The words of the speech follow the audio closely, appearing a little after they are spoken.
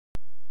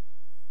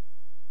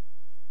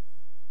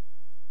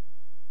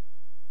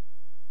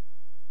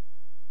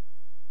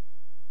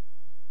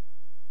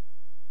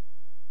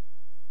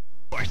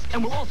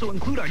And we'll also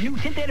include our new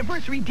 10th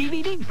anniversary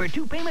DVD for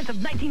 2 payments of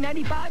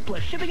 $19.95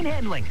 plus shipping and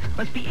handling.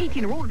 Must be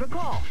 18 or older to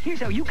call. Here's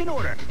how you can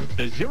order.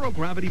 The Zero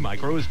Gravity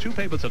Micro is 2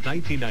 payments of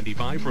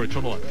 $19.95 for a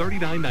total of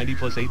 $39.90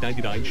 plus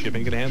 $8.99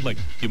 shipping and handling.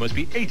 You must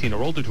be 18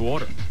 or older to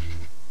order.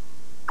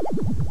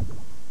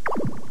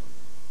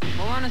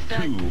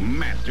 Two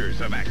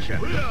masters of action,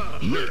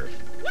 Nerf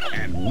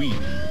and Wii.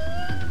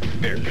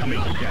 They're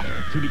coming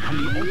together to become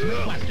the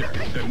ultimate blaster,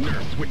 the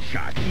Nerf Switch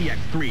Shot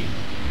EX3.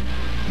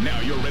 Now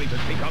you're ready to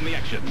take on the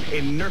action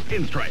in Nerf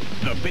Instrike,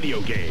 the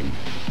video game.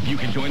 You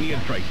can join the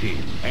Instrike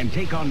team and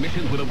take on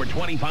missions with over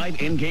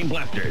 25 in-game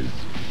blasters.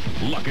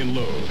 Lock and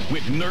load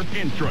with Nerf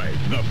Instrike,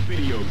 the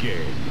video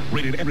game.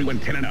 Rated everyone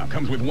 10 and up.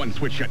 Comes with 1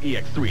 Switch Shot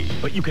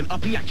EX3, but you can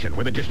up the action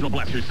with additional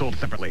blasters sold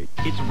separately.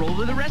 It's Roll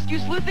to the Rescue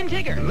Sleuth and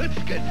Tigger. Let's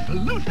get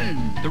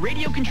sleuthin'. The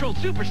radio-controlled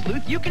super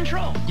sleuth you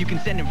control. You can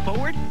send him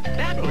forward,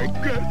 backward,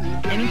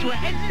 and into a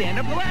headstand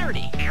of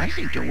hilarity. I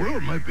think the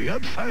world might be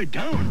upside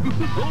down.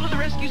 Roll to the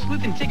Rescue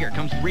Sleuth and Tigger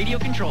comes with radio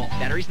control.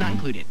 Batteries not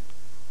included.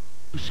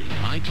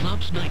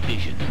 Cyclops Night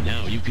Vision.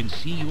 Now you can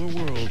see your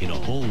world in a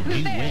whole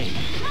new way.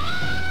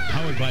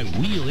 Powered by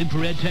Wheel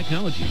infrared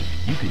technology,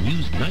 you can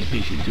use night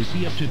vision to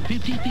see up to 50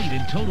 feet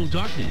in total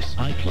darkness.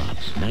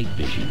 Cyclops Night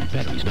Vision.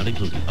 Batteries not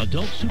included.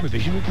 Adult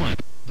supervision required.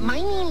 My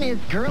name is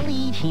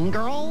Girly Teen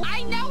Girl.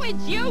 I know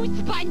it's you,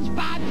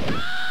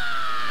 SpongeBob.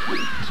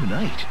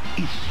 Tonight,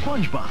 it's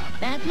SpongeBob.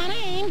 That's my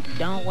name.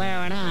 Don't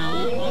wear it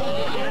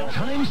out.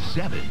 Times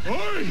 7.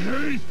 I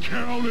hate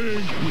counting.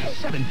 With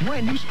 7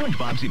 brand new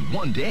SpongeBobs in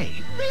one day.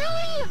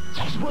 Really?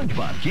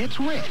 SpongeBob gets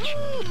rich.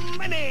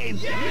 Money.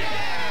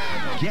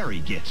 Yeah! Gary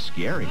gets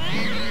scary.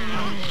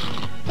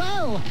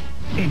 Whoa.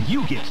 And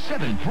you get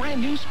 7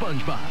 brand new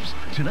SpongeBobs.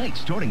 Tonight,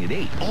 starting at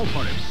 8. All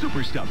part of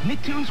Super Stuff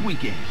Nicktoons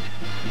Weekend.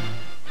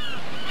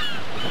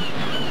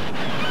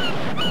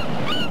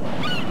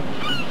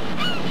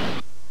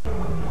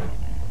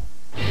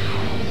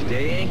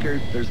 Stay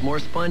anchored. There's more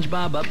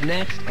SpongeBob up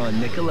next on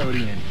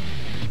Nickelodeon.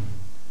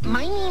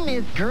 My name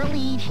is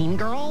Girly Teen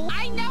Girl.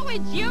 I know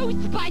it's you,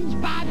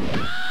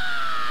 SpongeBob.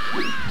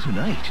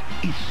 Tonight,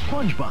 it's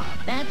SpongeBob.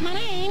 That's my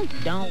name.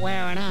 Don't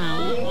wear it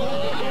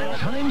out.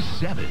 Times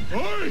 7.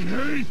 I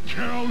hate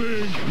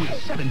counting.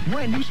 With 7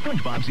 brand new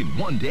SpongeBobs in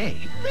one day.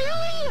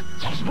 Really?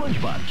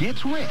 SpongeBob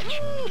gets rich.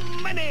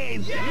 Money.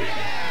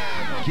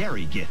 Yeah!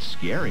 Gary gets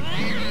scary.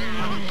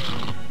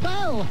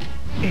 Whoa.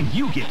 And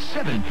you get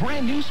 7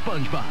 brand new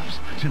SpongeBobs.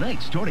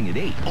 Tonight, starting at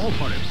 8. All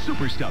part of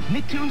Super Stuff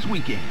Nicktoons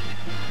Weekend.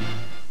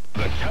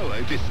 The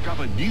tower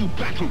discovered new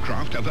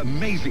battlecraft of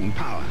amazing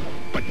power,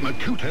 but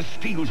Makuta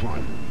steals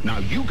one. Now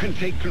you can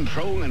take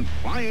control and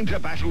fly into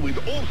battle with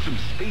awesome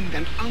speed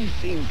and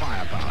unseen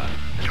firepower.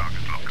 Target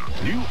lock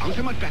on. New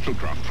ultimate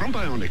battlecraft from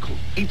Bionicle.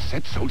 Each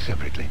set sold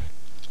separately.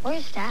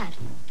 Where's Dad?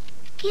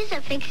 He's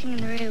up fixing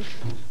the roof.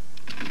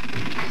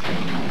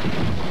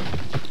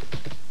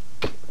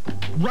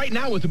 Right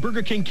now with the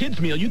Burger King Kids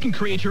Meal, you can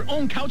create your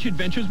own couch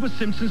adventures with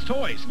Simpsons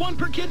toys. 1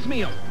 per kids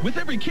meal. With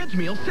every kids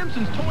meal,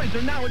 Simpsons toys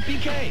are now at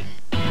BK.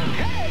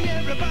 Hey,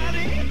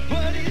 everybody,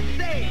 what do you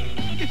say?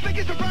 It's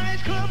Mickey's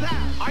Surprise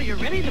Clubhouse. Are you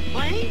ready to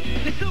play?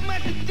 There's so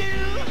much to do.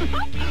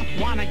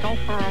 Wanna go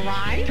for a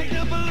ride? Take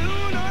the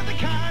balloon or the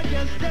car,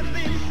 just step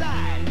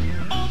inside.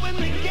 Open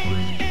the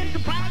gates and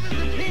surprises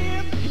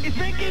appear. It's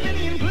Mickey,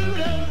 Minnie, and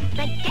Pluto.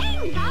 The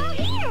gang's all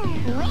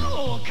here.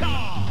 Roll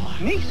call.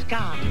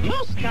 Miska,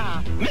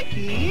 Muska,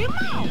 Mickey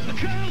Mouse.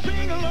 Come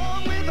sing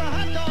along with the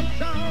hot dog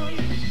song.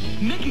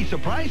 Mickey's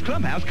Surprise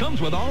Clubhouse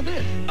comes with all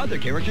this. Other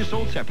characters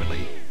sold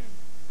separately.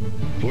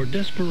 For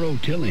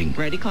Despero Tilling,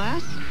 Ready,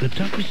 class? the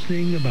toughest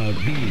thing about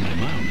being a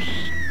mouse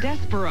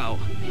Despero,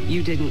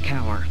 you didn't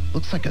cower.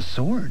 Looks like a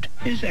sword.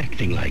 is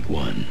acting like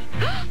one.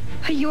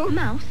 Are you a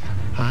mouse?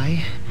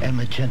 I am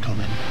a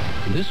gentleman.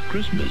 This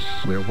Christmas,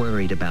 We're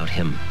worried about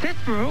him.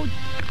 Despero,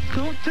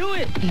 don't do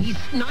it. He's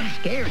not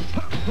scary.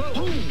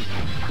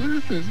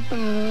 This is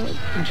bad.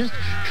 Just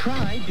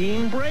try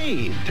being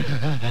brave.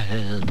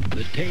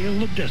 the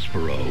tale of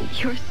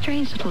Despero. You're a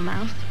strange little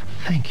mouse.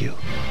 Thank you.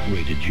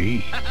 Rated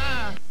G.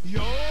 Yo,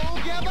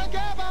 Gabba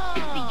Gabba.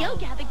 It's the Yo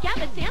Gabba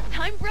Gabba Dance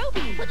Time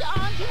Roby. Put your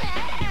arms in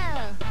the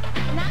air.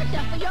 Now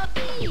shuffle your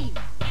feet.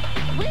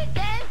 We're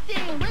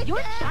dancing.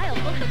 Your child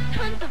will have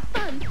tons of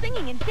fun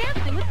singing and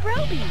dancing with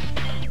Roby.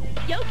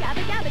 Yo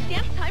Gabba Gabba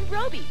Dance Time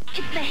Roby.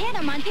 It's the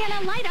Hannah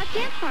Montana Light Up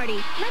Dance Party.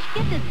 Let's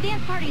get this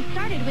dance party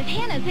started with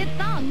Hannah's hit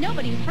song,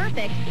 Nobody's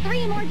Perfect,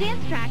 3 more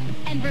dance tracks,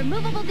 and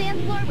removable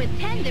dance floor with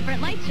 10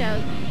 different light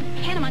shows.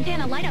 Hannah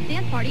Montana Light Up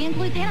Dance Party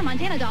includes Hannah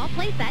Montana doll,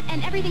 playset,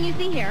 and everything you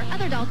see here.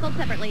 Other dolls sold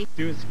separately.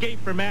 To escape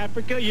from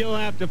Africa, you'll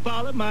have to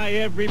follow my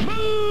every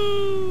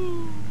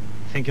move.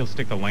 Think he'll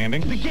stick the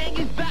landing? The gang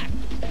is back.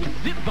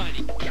 Zip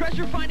finding,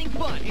 treasure finding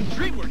fun in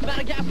DreamWorks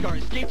Madagascar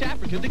Escape to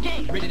Africa. The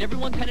game rated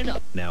everyone 10 and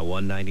up. Now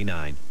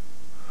 $1.99.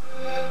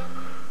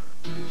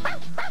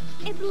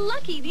 It's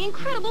Lucky, the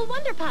incredible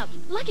Wonder Pup.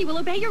 Lucky will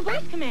obey your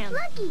voice command.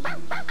 Lucky,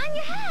 on your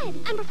ahead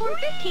and perform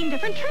 15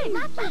 different tricks.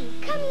 Lucky,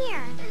 come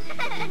here.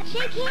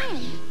 Shake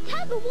hands.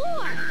 Tug of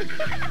war.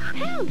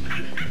 Pounce.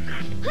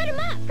 Put him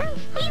up.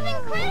 He's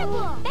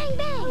incredible. Bang,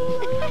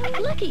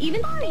 bang. Lucky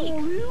even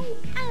speaks.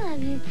 I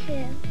love you,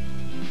 too.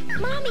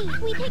 Mommy,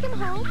 can we take him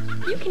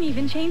home? You can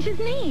even change his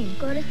name.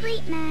 Go to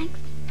sleep, Max.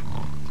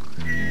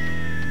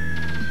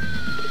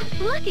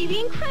 Lucky, the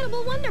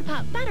incredible Wonder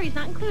Pup. Batteries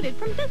not included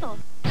from Fizzle.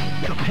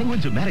 The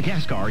Penguins of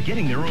Madagascar are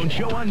getting their own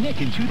show on Nick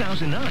in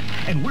 2009,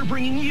 and we're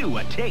bringing you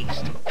a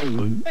taste.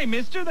 Hey,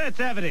 mister, that's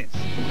evidence.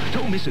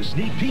 Don't miss a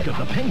sneak peek of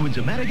the Penguins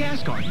of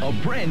Madagascar, a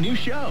brand new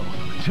show.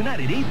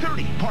 Tonight at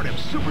 8:30, part of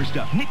Super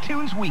Stuff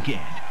Nicktoons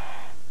Weekend.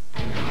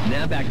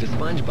 Now back to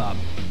SpongeBob,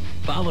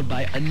 followed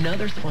by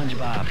another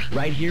SpongeBob,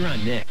 right here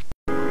on Nick.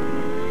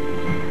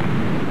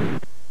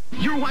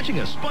 You're watching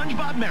a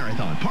SpongeBob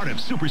Marathon, part of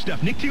Super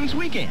Stuff Nicktoons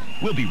Weekend.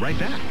 We'll be right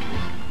back.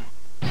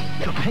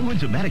 The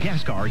Penguins of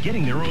Madagascar are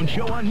getting their own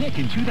show on Nick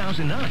in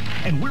 2009,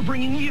 and we're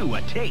bringing you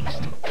a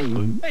taste.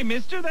 Hey,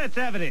 mister, that's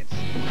evidence.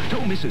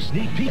 Don't miss a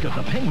sneak peek of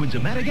the Penguins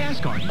of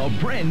Madagascar, a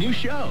brand new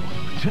show.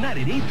 Tonight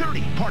at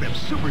 8:30, part of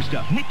Super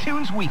Stuff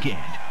Nicktoons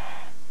Weekend.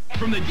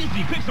 From the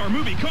Disney Pixar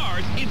movie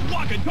Cars, it's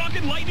Walkin'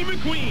 Talkin' Lightning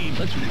McQueen.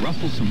 Let's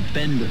ruffle some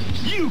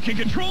fenders. You can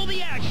control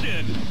the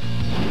action.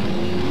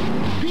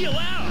 Feel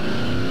out.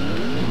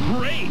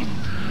 Race.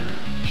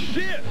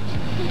 Shift.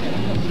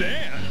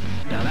 Dance.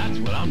 Now that's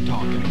what I'm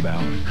talking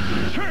about.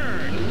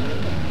 Turn.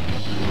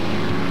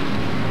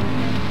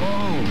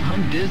 Oh,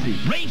 I'm dizzy.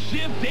 Race,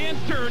 shift, dance,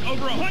 turn,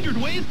 over 100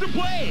 ways to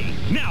play.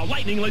 Now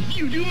Lightning lets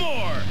you do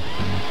more.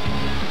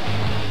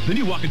 The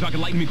new Walkin' Talkin'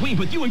 Lightning McQueen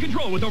puts you in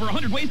control with over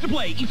 100 ways to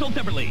play, each sold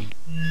separately.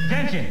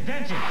 Attention.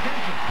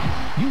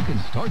 You can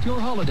start your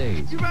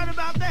holidays. You right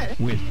about that?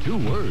 With 2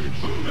 words.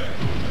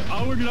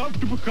 I would love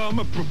to become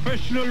a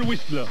professional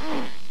whistler.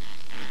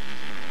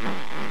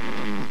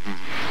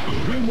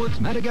 DreamWorks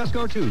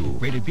Madagascar 2,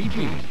 rated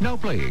PG. Now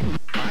playing.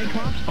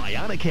 Cyclops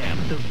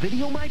Bionicam, the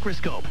video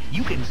microscope.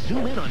 You can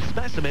zoom in on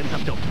specimens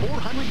up to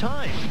 400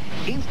 times.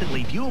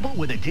 Instantly viewable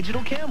with a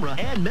digital camera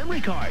and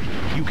memory card.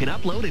 You can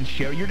upload and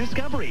share your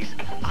discoveries.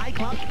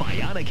 Cyclops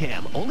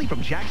Bionicam, only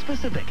from Jack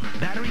Pacific.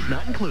 Batteries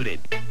not included.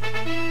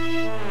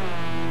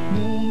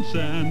 Moon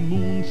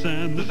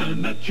sand, the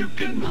sand that you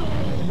can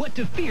move. What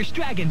do fierce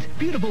dragons,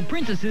 beautiful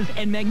princesses,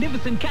 and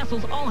magnificent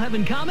castles all have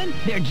in common?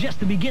 They're just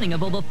the beginning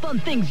of all the fun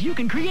things you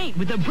can create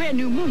with the brand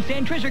new Moon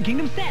Sand Treasure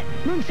Kingdom set.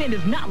 Moon sand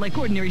is not like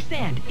ordinary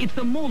sand. It's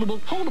the moldable,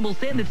 holdable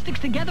sand that sticks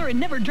together and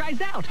never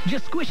dries out.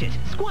 Just squish it,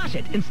 squash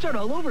it, and start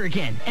all over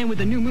again. And with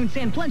the new Moon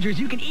Sand plungers,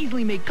 you can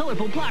easily make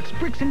colorful blocks,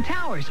 bricks, and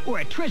towers, or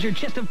a treasure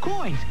chest of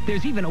coins.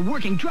 There's even a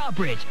working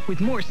drawbridge. With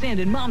more sand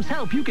and Mom's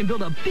help, you can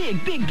build a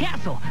big, big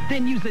castle.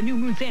 Then use the new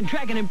Moon Sand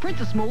Dragon and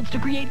Princess molds to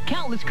create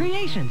countless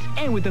creations.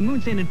 And with the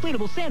Moon Sand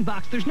inflatable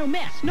sandbox, there's no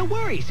mess, no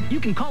worries. You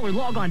can call or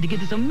log on to get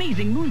this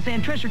amazing Moon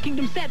Sand Treasure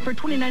Kingdom set for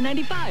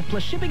 $29.95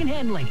 plus shipping and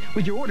handling.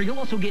 With your order, you'll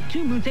also get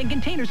 2 Moon Sand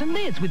containers and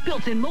lids with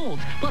built-in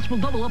molds. Plus, we'll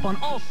double up on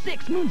all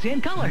 6 Moon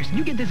Sand colors.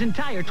 You get this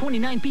entire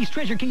 29-piece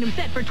Treasure Kingdom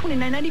set for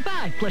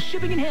 $29.95 plus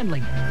shipping and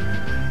handling.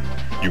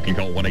 You can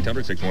call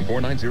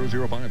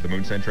 1-800-614-9005. The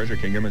Moon Sand Treasure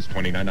Kingdom is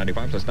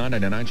 $29.95 plus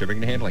 $9.99 shipping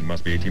and handling.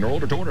 Must be 18 or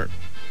older to order.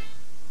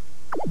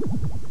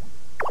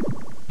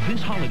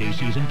 This holiday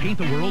season, paint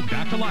the world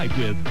back to life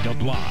with The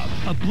Blob,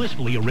 a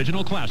blissfully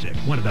original classic,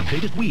 one of the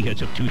biggest Wii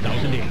hits of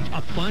 2008.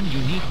 A fun,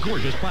 unique,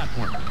 gorgeous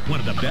platformer, one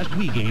of the best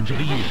Wii games of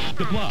the year.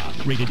 The Blob,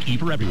 rated E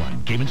for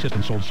everyone. Game and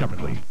system sold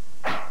separately.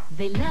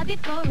 They love it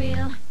for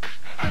real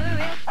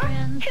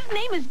friends. His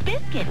name is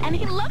Biscuit, and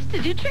he loves to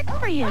do tricks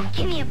for you.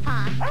 Give me a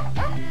paw.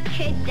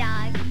 Good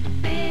dog.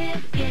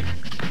 Biscuit,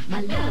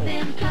 my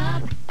loving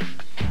pup.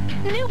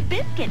 New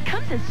Biscuit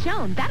comes as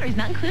shown. Batteries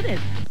not included.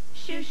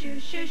 Shoo, shoo,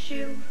 shoo,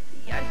 shoo.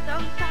 You're so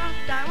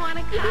soft, I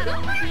wanna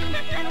cuddle you.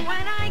 And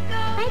when I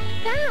go, let's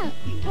go.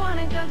 You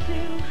wanna go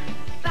too.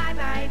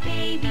 Bye-bye,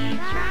 baby,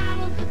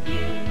 travels with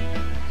you.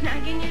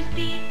 Snug in your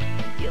seat,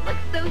 you look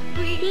so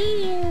sweet.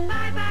 See you.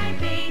 Bye-bye,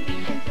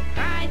 baby, can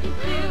surprise you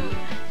too.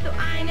 So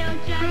I know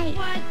just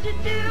what to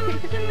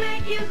do to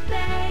make you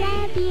say,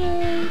 love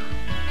you.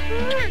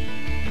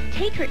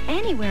 Take her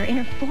anywhere in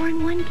her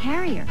 4-in-1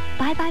 carrier.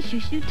 Bye-bye,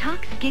 Shoo-Shoo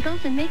talks,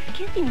 giggles, and makes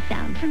kissing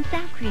sounds from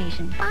Sap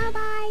Creation.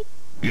 Bye-bye.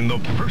 In the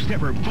first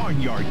ever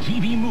Barnyard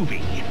TV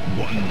movie,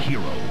 one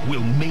hero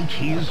will make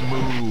his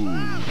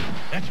move.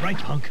 That's right,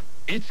 punk.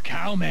 It's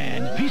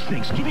Cowman. This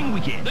Thanksgiving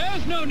weekend.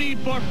 There's no need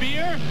for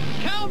fear.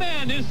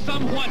 Cowman is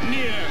somewhat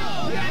near.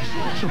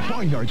 The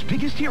Barnyard's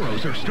biggest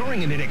heroes are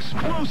starring in an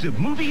explosive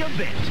movie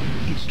event.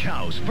 It's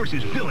cows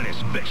versus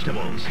villainous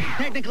vegetables.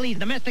 Technically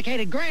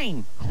domesticated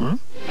grain. Huh?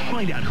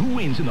 Find out who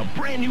wins in the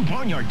brand new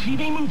Barnyard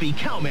TV movie,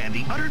 Cowman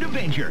the Uttered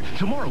Avenger,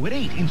 tomorrow at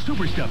 8 in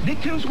Super Stuff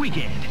Nicktoons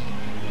Weekend.